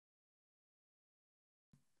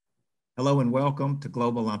Hello and welcome to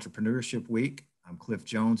Global Entrepreneurship Week. I'm Cliff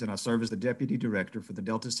Jones and I serve as the Deputy Director for the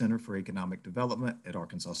Delta Center for Economic Development at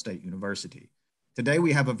Arkansas State University. Today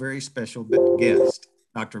we have a very special guest,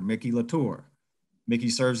 Dr. Mickey Latour. Mickey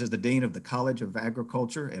serves as the Dean of the College of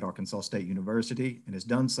Agriculture at Arkansas State University and has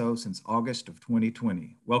done so since August of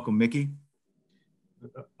 2020. Welcome, Mickey.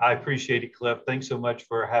 I appreciate it, Cliff. Thanks so much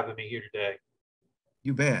for having me here today.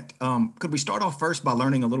 You bet. Could we start off first by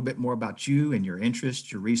learning a little bit more about you and your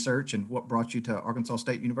interests, your research, and what brought you to Arkansas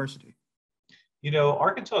State University? You know,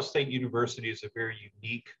 Arkansas State University is a very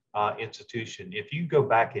unique institution. If you go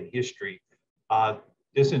back in history,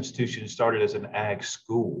 this institution started as an ag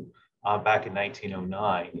school back in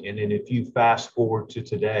 1909. And then if you fast forward to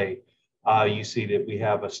today, you see that we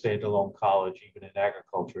have a standalone college, even in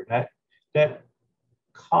agriculture. And that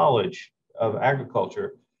College of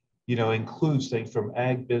Agriculture, you know, includes things from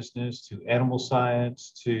ag business to animal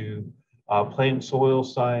science to plant and soil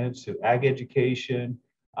science to ag education,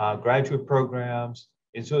 graduate programs.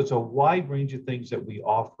 And so it's a wide range of things that we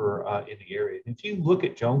offer in the area. And if you look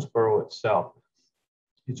at Jonesboro itself,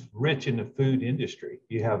 it's rich in the food industry.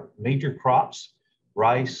 You have major crops,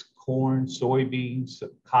 rice, corn, soybeans,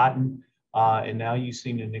 cotton, and now you've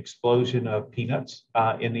seen an explosion of peanuts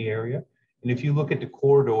in the area. And if you look at the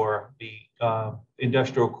corridor, the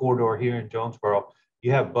industrial corridor here in Jonesboro,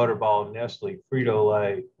 you have Butterball, Nestle,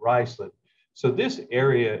 Frito-Lay, Riceland. So this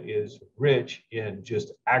area is rich in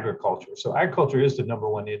just agriculture. So agriculture is the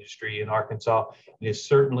 #1 industry in Arkansas, and it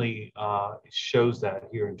certainly shows that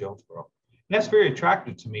here in Jonesboro. And that's very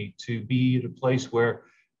attractive to me, to be at a place where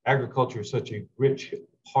agriculture is such a rich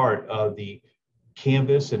part of the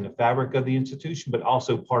canvas and the fabric of the institution, but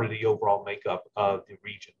also part of the overall makeup of the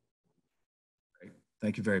region.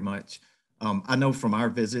 Thank you very much. I know from our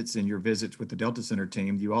visits and your visits with the Delta Center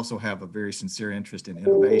team, you also have a very sincere interest in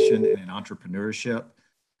innovation and in entrepreneurship.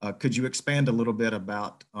 Could you expand a little bit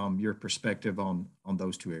about your perspective on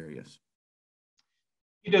those two areas?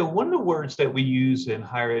 You know, one of the words that we use in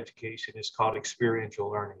higher education is called experiential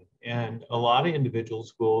learning. And a lot of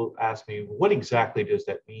individuals will ask me, what exactly does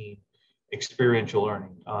that mean, experiential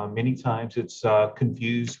learning? Many times it's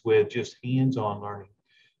confused with just hands-on learning.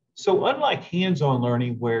 So unlike hands-on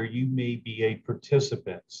learning where you may be a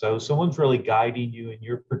participant, so someone's really guiding you and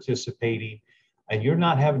you're participating and you're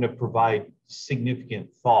not having to provide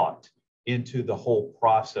significant thought into the whole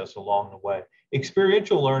process along the way.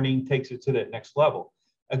 Experiential learning takes it to that next level.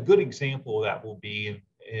 A good example of that will be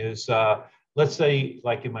is, let's say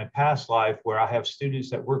like in my past life where I have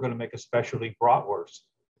students that we're going to make a specialty bratwurst.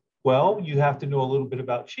 Well, you have to know a little bit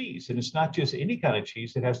about cheese, and it's not just any kind of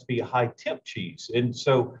cheese. It has to be a high temp cheese. And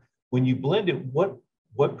so when you blend it,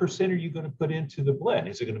 what percent are you going to put into the blend?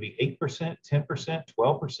 Is it going to be 8%, 10%,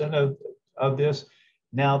 12% of this?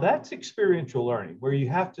 Now that's experiential learning where you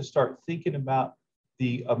have to start thinking about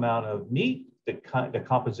the amount of meat, the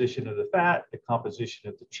composition of the fat, the composition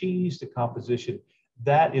of the cheese, the composition.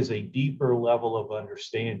 That is a deeper level of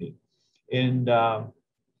understanding. And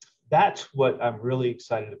that's what I'm really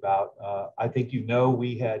excited about. I think, you know,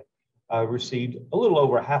 we had received a little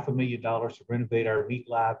over $500,000 to renovate our meat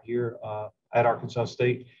lab here at Arkansas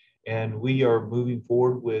State. And we are moving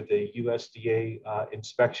forward with a USDA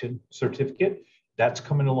inspection certificate. That's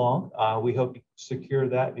coming along. We hope to secure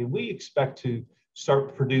that. And we expect to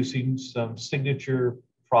start producing some signature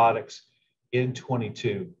products in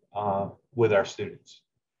 22 with our students.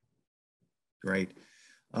 Great.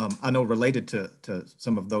 I know related to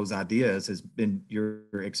some of those ideas has been your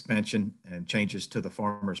expansion and changes to the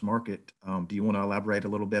farmers market. Do you want to elaborate a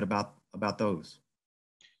little bit about those?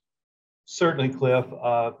 Certainly, Cliff.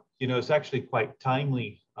 You know, it's actually quite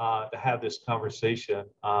timely to have this conversation.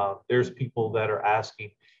 There's people that are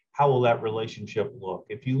asking, how will that relationship look?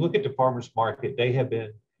 If you look at the farmers market, they have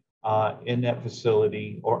been in that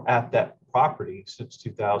facility or at that property since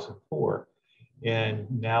 2004. And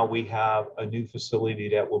now we have a new facility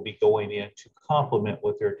that will be going in to complement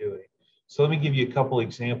what they're doing. So let me give you a couple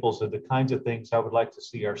examples of the kinds of things I would like to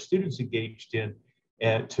see our students engaged in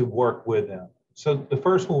and to work with them. So the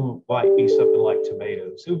first one might be something like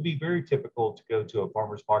tomatoes. It would be very typical to go to a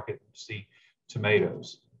farmer's market and see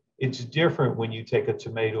tomatoes. It's different when you take a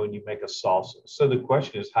tomato and you make a salsa. So the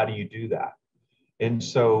question is, how do you do that? And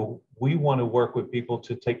so we want to work with people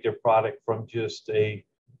to take their product from just a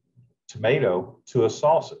tomato to a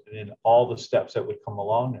salsa and all the steps that would come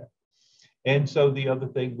along there. And so the other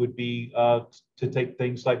thing would be to take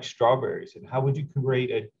things like strawberries and how would you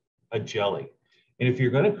create a jelly? And if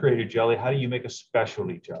you're going to create a jelly, how do you make a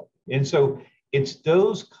specialty jelly? And so it's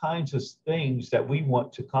those kinds of things that we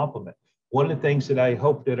want to complement. One of the things that I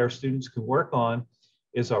hope that our students can work on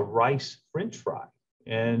is a rice French fry.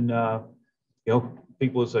 And,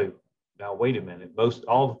 people say, now, wait a minute,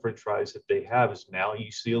 all the French fries that they have is now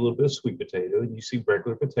you see a little bit of sweet potato and you see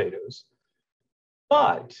regular potatoes.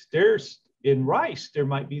 But in rice, there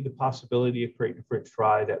might be the possibility of creating a French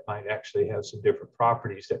fry that might actually have some different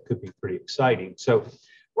properties that could be pretty exciting. So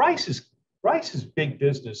rice is big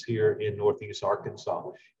business here in Northeast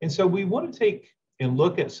Arkansas. And so we want to take and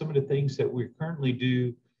look at some of the things that we currently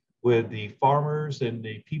do with the farmers and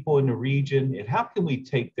the people in the region, and how can we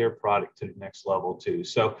take their product to the next level too?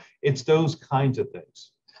 So it's those kinds of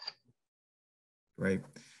things. Great.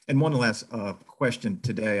 And one last question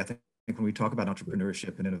today. I think when we talk about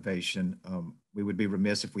entrepreneurship and innovation, we would be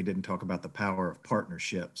remiss if we didn't talk about the power of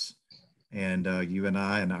partnerships. And you and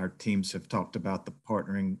I and our teams have talked about the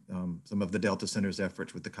partnering, some of the Delta Center's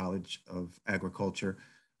efforts with the College of Agriculture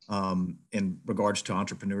in regards to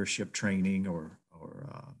entrepreneurship training or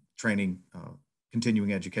training,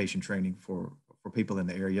 continuing education training for people in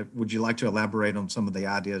the area. Would you like to elaborate on some of the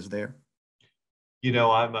ideas there?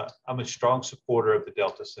 I'm a strong supporter of the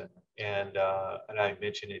Delta Center, and I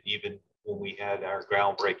mentioned it even when we had our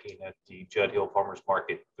groundbreaking at the Judd Hill Farmers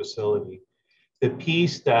Market facility. The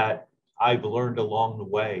piece that I've learned along the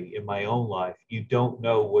way in my own life, you don't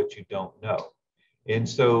know what you don't know. And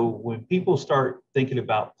so when people start thinking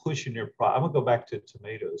about pushing their product, I'm gonna go back to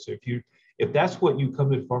tomatoes. So if that's what you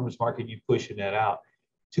come to the farmers market, you pushing that out.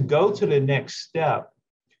 To go to the next step,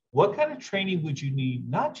 what kind of training would you need,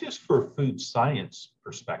 not just for food science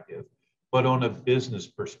perspective, but on a business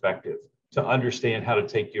perspective to understand how to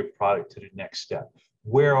take your product to the next step?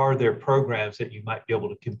 Where are there programs that you might be able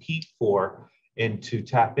to compete for and to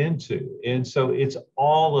tap into? And so it's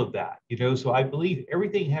all of that, so I believe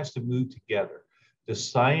everything has to move together. The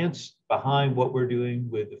science behind what we're doing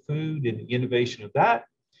with the food and the innovation of that.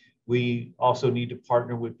 We also need to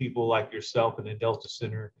partner with people like yourself and the Delta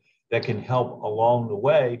Center that can help along the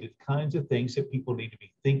way, the kinds of things that people need to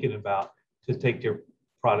be thinking about to take their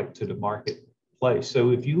product to the marketplace.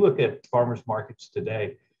 So if you look at farmers markets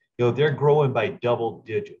today, they're growing by double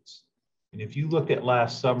digits. And if you look at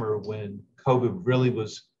last summer when COVID really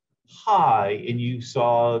was high and you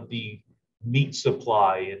saw the meat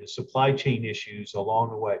supply and the supply chain issues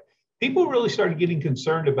along the way, people really started getting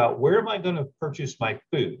concerned about where am I going to purchase my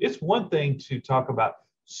food? It's one thing to talk about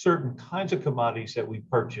certain kinds of commodities that we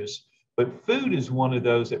purchase, but food is one of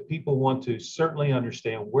those that people want to certainly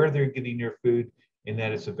understand where they're getting their food and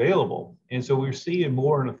that it's available. And so we're seeing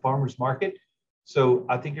more in a farmer's market. So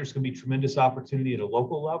I think there's going to be tremendous opportunity at a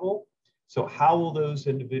local level. So how will those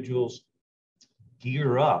individuals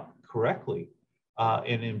gear up correctly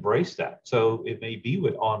and embrace that? So it may be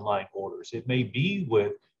with online orders. It may be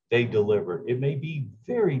with they deliver. It may be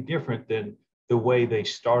very different than the way they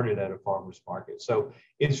started at a farmer's market. So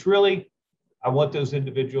it's really, I want those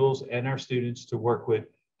individuals and our students to work with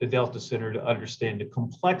the Delta Center to understand the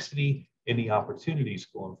complexity and the opportunities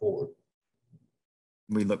going forward.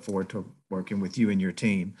 We look forward to working with you and your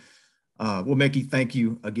team. Well, Mickey, thank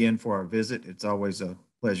you again for our visit. It's always a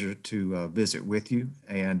pleasure to visit with you.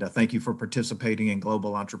 And thank you for participating in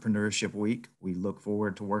Global Entrepreneurship Week. We look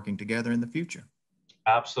forward to working together in the future.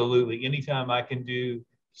 Absolutely. Anytime I can do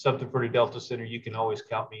something for the Delta Center, you can always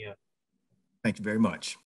count me in. Thank you very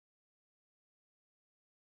much.